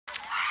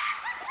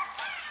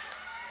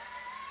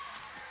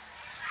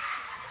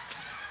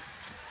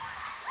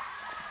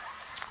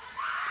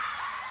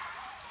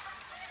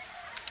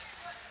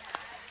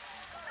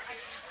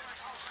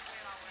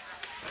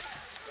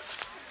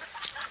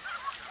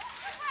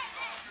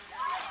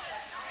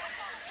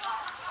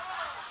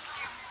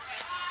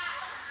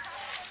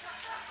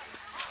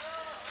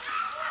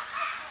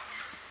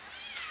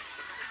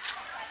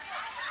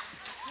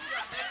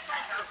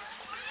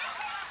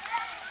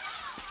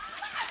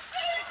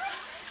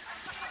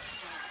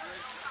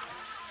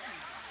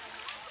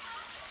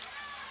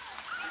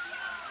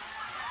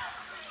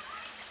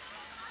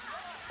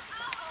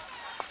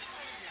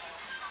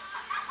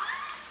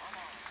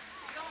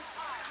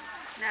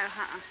No,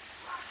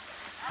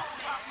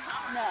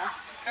 No.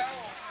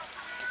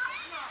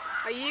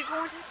 Are you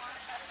going to?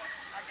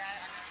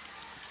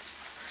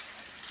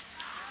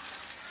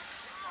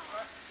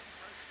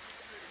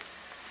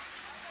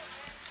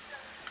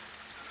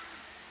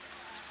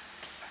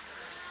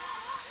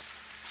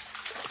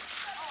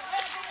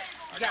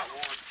 I got one.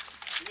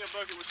 Give me a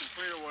bucket with some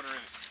clear water in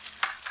it.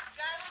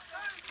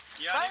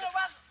 Yeah,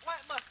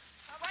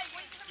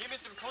 give me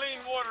some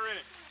clean water in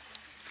it.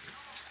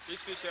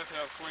 These fish have to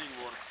have clean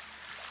water.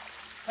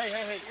 Hey,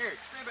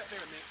 Eric, stand back there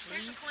a minute, please.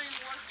 Here's some clean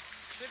water.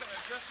 Stand back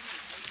there just a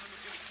minute, please. Let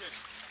me get a check.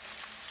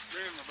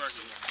 Bring him a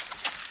bucket.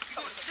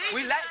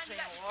 We like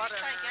clean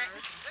water.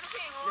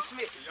 Miss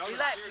Smith, we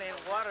like clean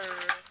water.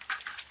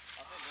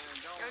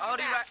 All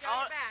these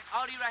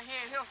right here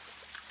and here.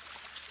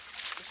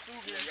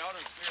 Yeah, y'all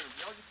done scared him.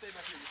 Y'all just stay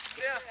back here.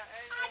 Yeah.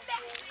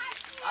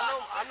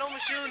 I know my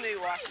shoes need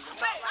washing.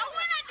 Wait, I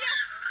want to do.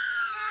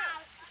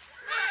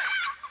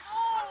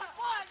 Oh,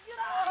 boy, get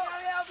out.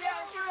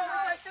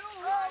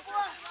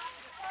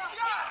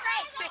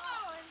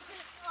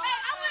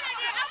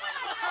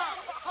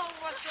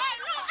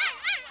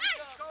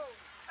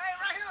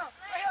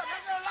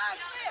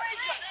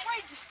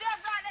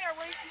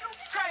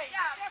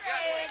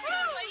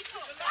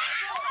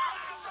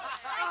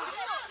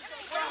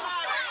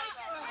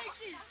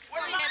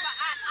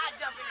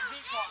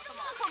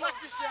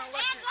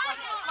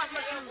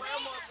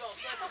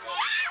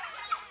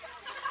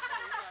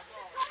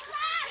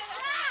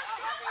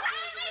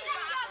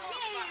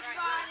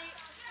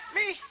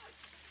 Me?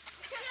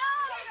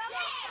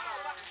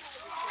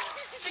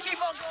 She keep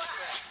on going.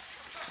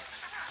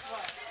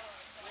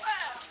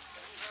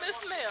 Miss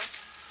Smith.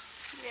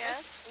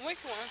 Yes. Which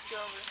one's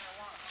over?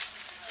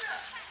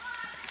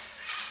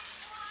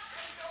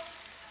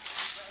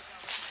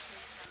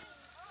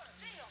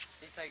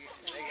 They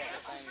got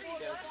that thing in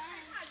shelter.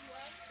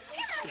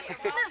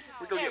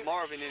 We're going to get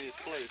Marvin in his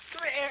place.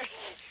 Come here, Eric.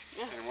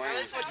 And Wayne.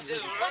 That's what you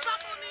do. What's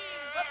up on these?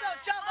 What's up,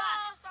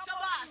 Chavas?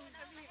 Chavas.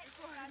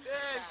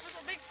 There's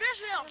a big fish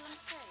here.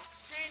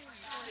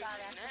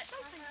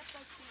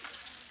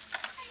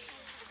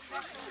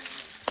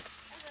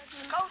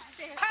 Coach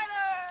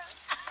Tyler.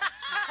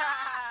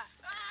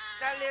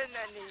 That little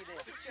not needed.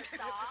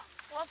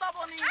 What's up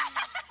on these?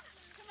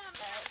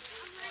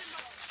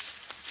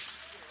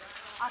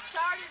 I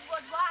started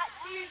with white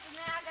shoes and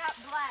now I got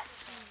black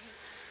shoes.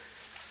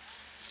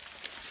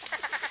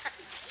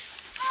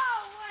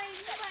 Oh, wait.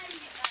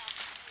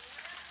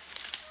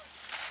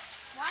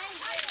 Why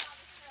ain't it?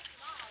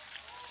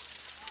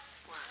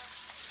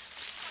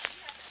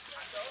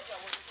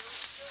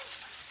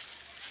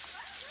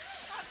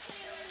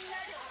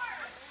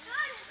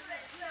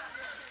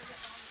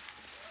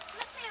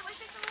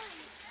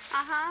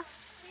 Uh-huh.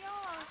 We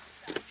are.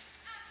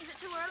 Is it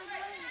too early to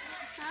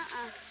leave?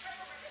 Uh-uh.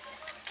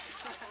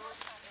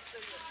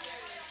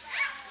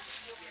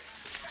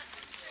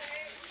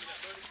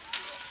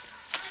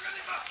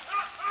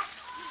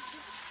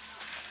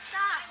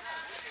 Stop.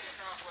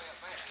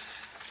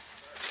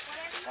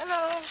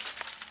 Hello.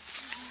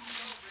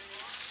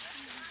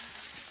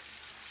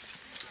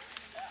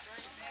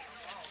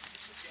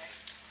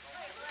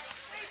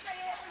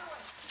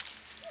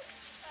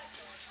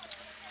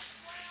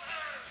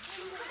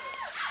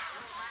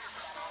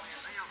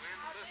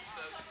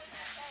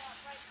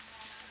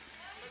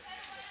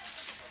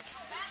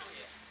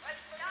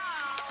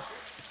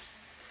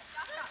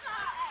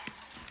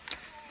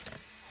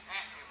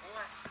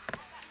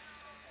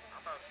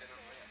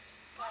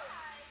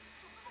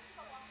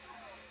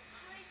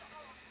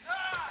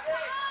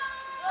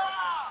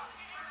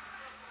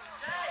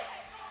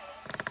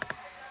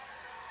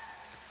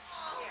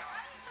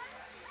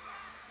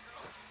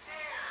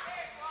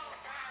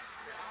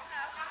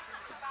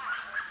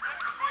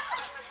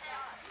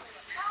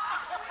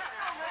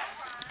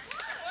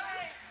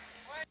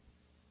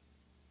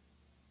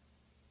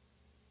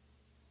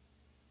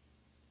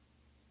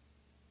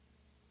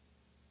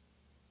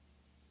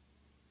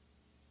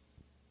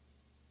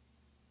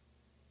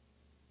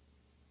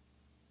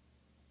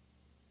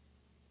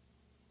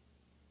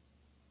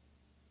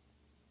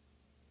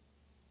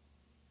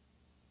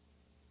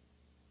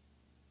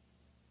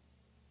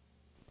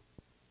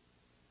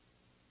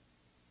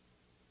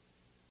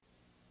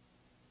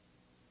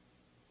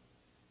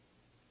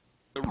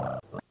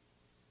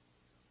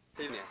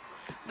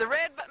 The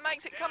red button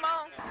makes it come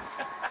on.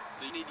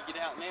 Do you need to get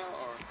out now,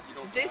 or you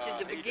don't? This is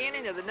the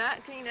beginning of the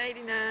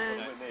 1989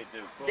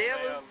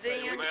 Devil's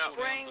Den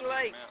Spring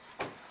Lake.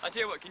 I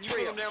tell you what, can you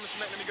pull them down,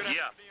 Mr. Mac? Let me go down.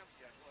 Yeah.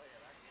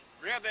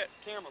 Grab that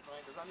camera thing,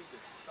 because I need to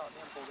stop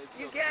them before they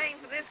You game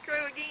for this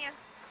crew again?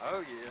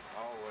 Oh yeah,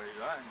 always.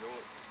 I enjoy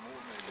it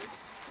more than they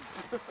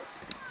do.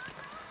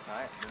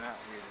 I ain't been out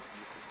with it.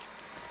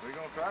 We're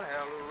gonna try to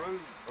have a little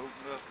road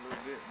opened up a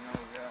little bit, you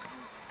know, out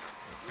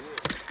here.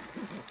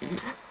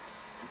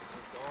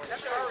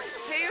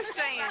 Here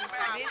stands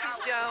Mrs.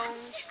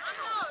 Jones,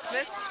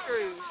 Mr.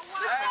 Scrooge.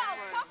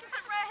 Focus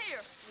it right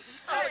here.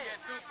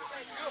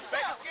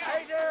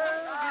 Hey, dude.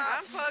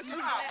 I'm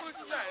focusing.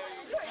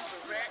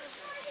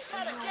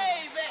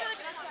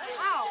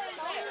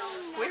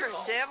 We're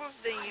at Devil's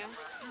Den.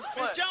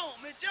 Miss Jones.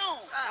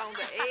 On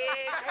the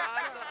edge of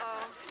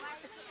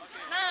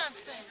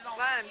the limestone.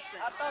 Right.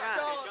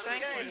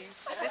 Thank you.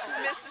 This is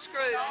Mr.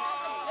 Scrooge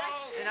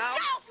in all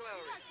his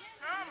glory.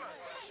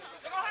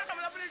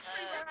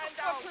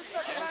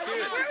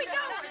 Where are we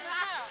going?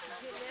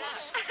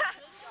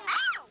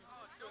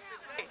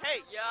 Hey,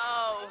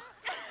 yo.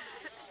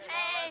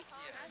 Hey.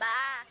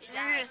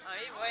 Bye.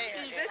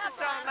 This is some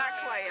of my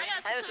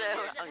class. My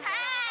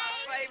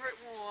favorite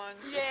one.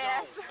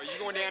 Yes. Are you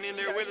going down in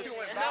there with us? No,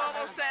 I'm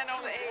going to stand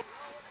on the edge.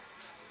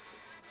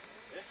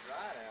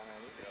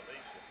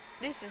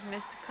 This is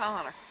Mr.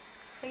 Connor.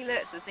 He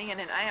lets us in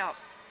and out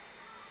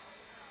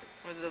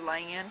of the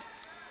land.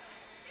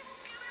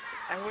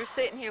 And we're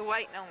sitting here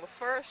waiting on the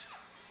first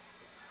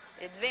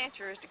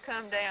adventurers to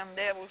come down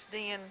Devil's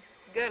Den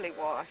Gully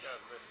Wash.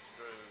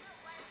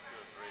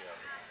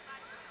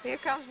 Here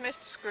comes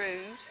Mr.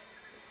 Scrooge.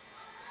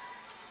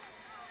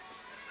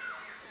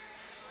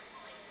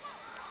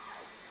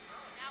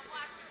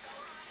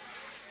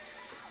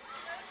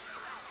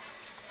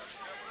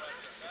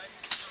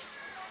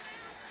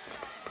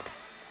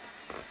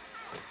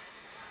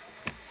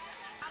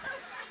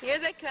 Here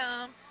they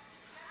come.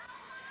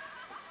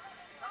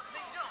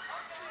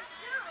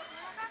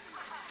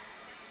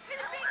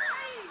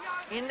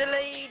 In the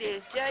lead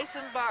is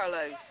Jason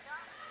Barlow.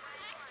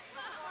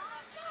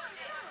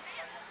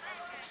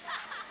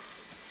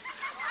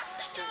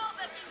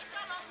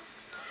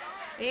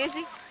 Is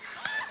he?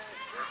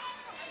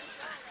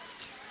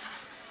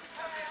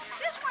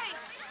 This way.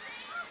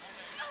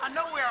 I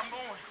know where I'm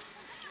going.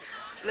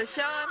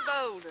 LaShawn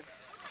Boulder.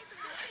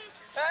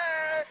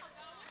 Hey!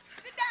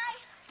 Good day.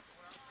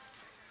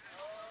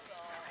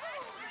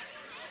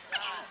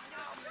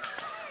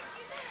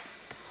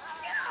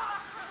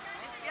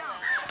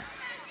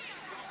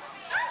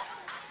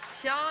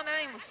 Sean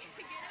Amos.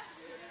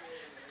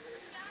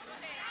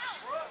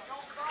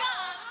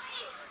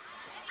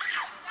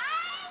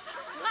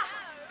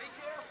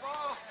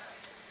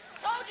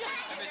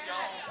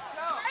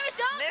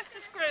 Mr.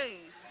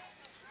 Scrooge.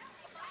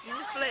 In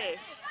the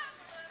flesh.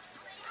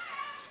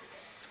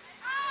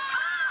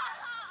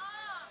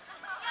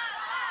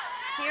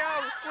 Hear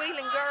all the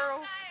squealing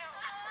girls?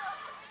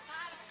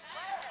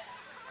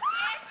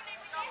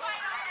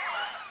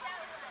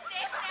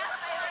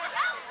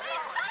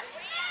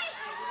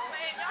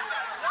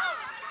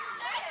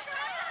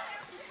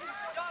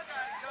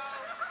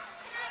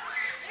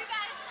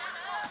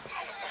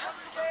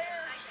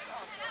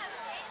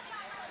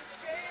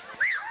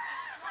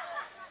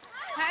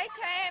 Hey,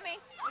 Tammy,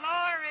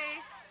 Lori,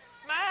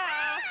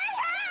 Miles.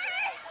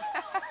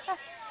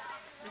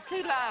 The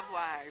two live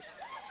wires.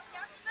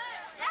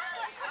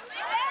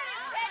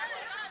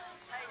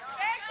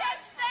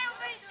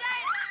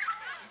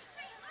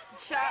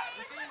 Shot,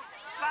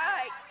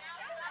 fight.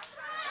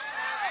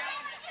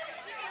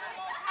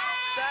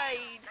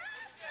 Sade,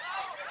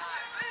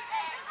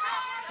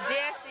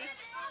 Jesse,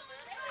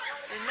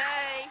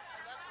 Renee,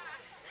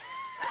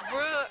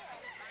 Brooke.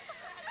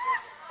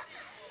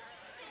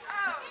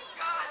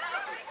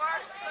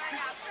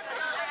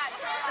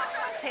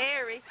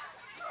 Terry.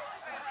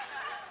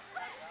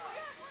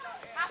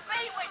 My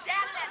feet went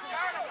down in that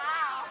dirt a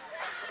mile.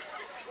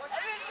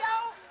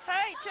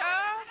 Hey,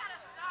 Charles.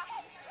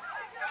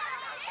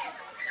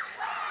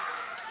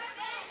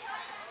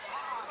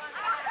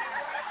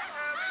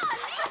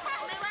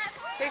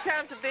 Here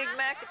comes the Big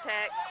Mac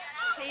attack.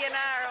 He and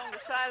I are on the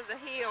side of the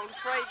hill,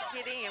 afraid to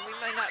get in. We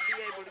may not be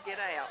able to get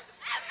out.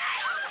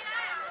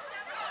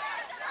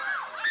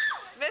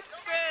 Mr.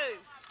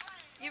 Scrooge,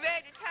 you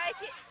ready to take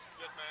it?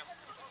 Yes, ma'am.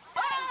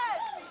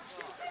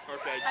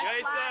 Okay,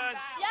 Jason.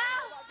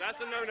 That's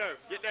a no-no.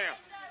 Get down.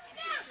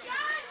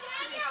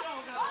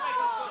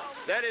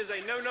 That is a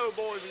no-no,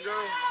 boys and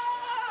girls.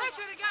 They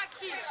could have got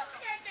killed.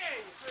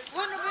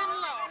 Wouldn't have been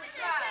long.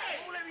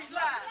 Let me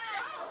slide.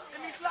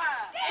 Let me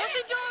slide. What's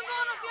he doing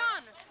going up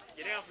yonder?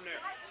 Get down from there.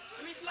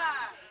 Let me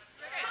slide.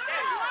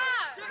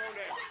 Slide. Come on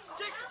down.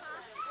 Chicken.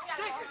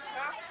 Slide.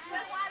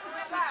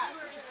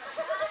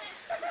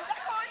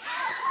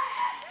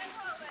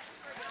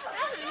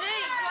 That's a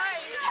neat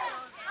place.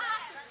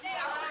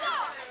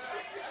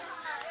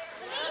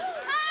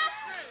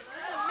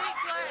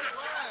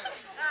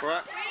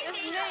 What?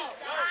 It's neat.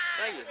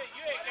 Thank you.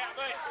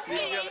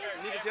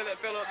 Need to tell that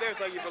fella up there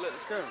thank you for letting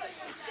us come. Is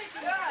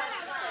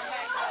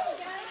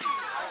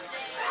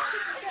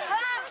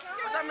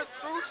that Mr.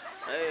 Scrooge?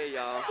 Hey,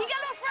 y'all. He got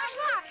a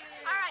flashlight.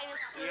 All right.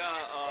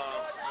 Yeah,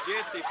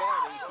 Jesse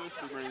Farley supposed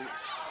to bring it.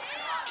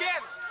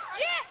 Kevin.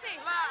 Jesse.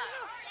 Slide.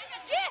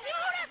 Jesse,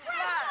 hold that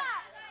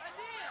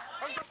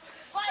flashlight.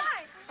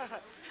 Fight.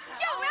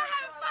 Yo, we're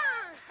having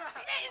fun.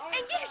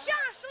 And get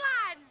Sean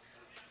sliding.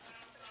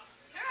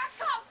 Here I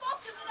come.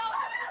 Focus it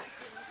on.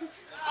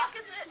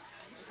 Focus it.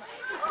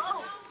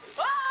 Oh.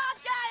 Oh,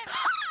 okay.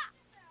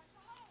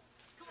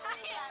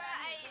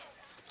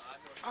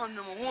 I'm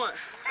number one.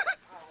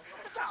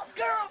 Stop,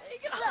 girl. He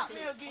can slap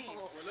me again.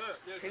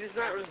 He does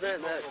not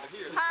resent that.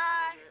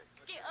 Hi.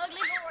 Get ugly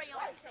Lori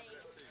on the tape.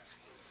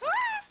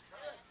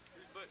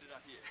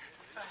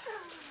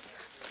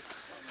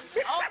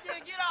 I hope you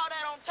didn't get all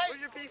that on tape.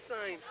 Where's your peace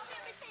sign?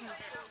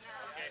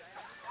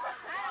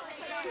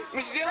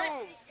 Miss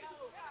Jones!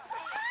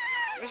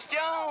 Miss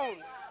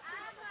Jones!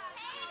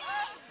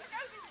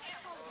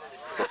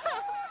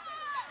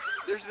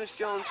 There's Miss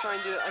Jones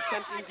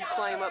attempting to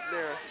climb up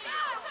there.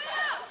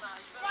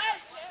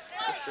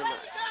 Mr. Matt.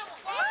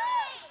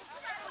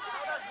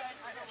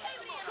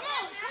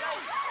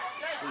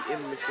 The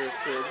immature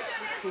kids.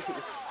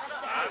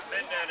 I've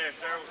been down there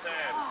several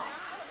times.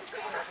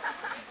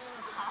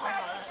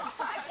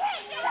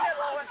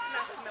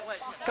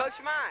 Coach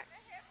Mike.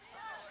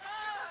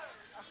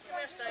 Come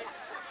here, Stacy.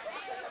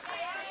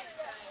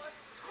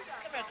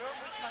 Come here, Drew.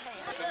 Reach my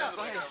hand.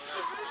 Go ahead.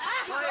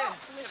 Go ahead.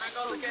 Can I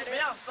go look at it?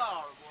 I'm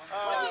sorry,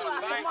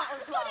 boy.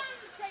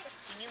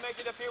 Can you make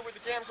it up here with the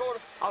camcorder?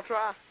 I'll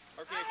try.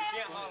 Okay, if you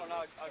can't holler,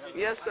 I'll get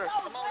you. Yes, sir.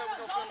 Come on, we're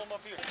gonna film them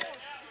up here.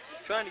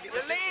 Trying to get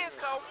The lens,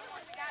 Coach.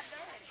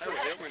 There we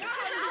go.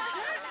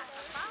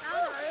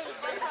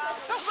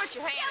 Don't put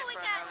your hand in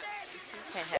front of it.